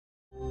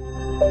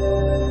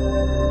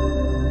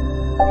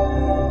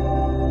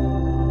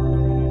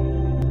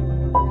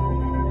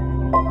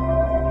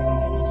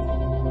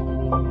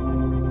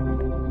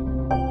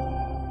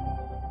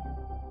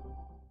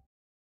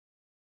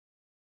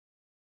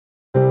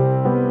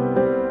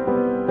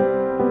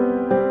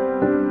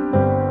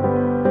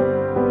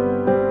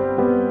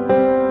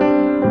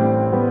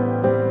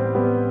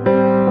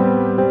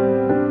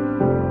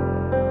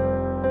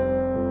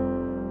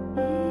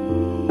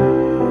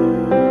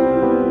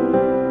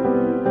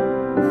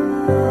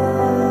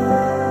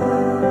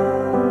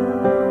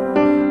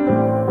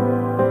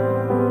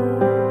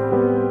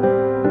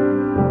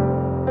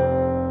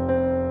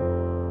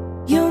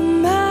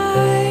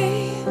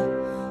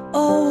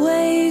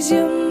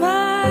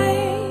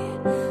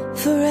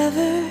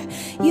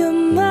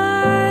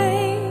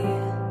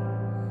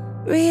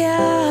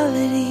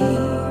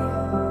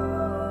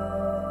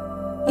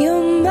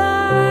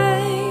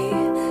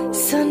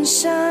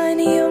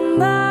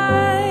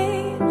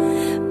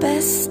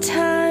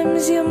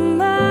Sometimes you're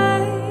my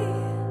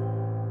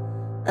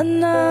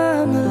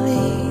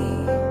anomaly,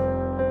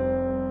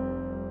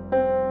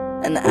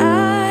 and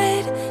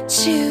I'd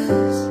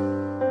choose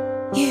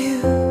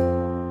you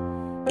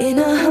in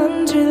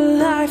 100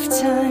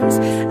 lifetimes.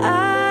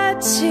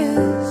 I'd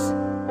choose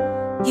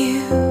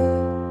you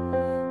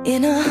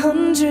in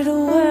 100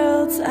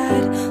 worlds.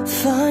 I'd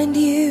find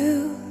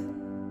you,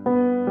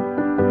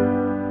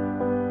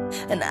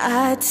 and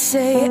I'd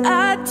say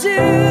I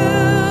do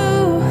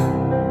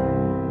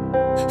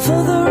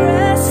for the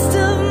rest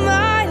of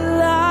my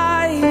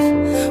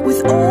life.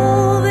 With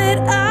all that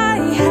I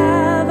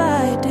have,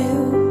 I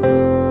do,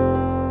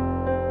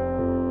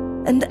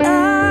 and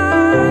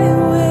I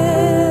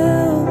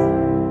will.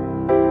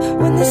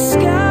 When the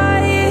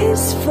sky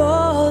is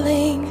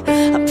falling,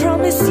 I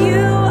promise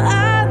you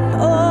I'm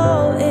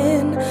all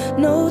in,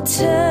 no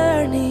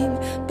turning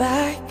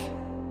back.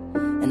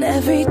 And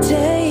every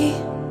day,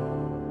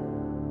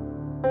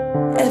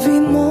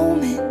 every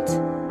moment,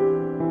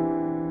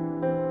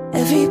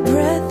 every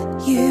breath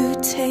you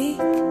take,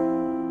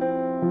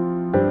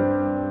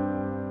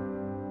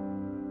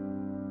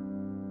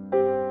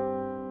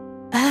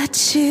 I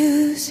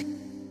choose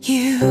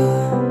you.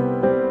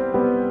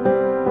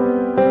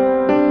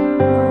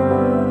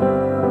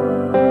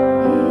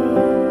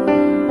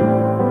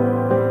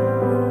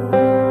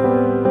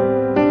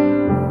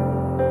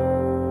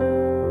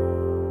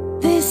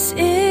 This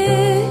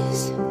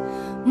is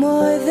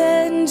more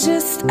than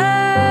just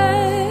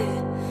a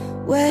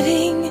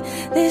wedding.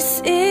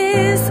 This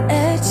is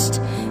etched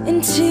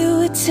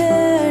into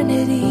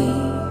eternity.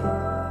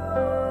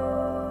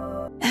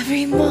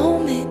 Every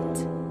moment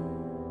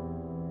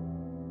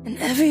and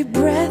every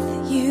breath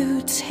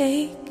you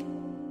take,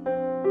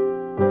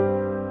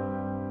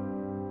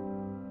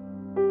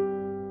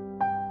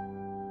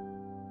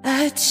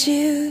 I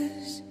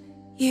choose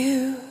you.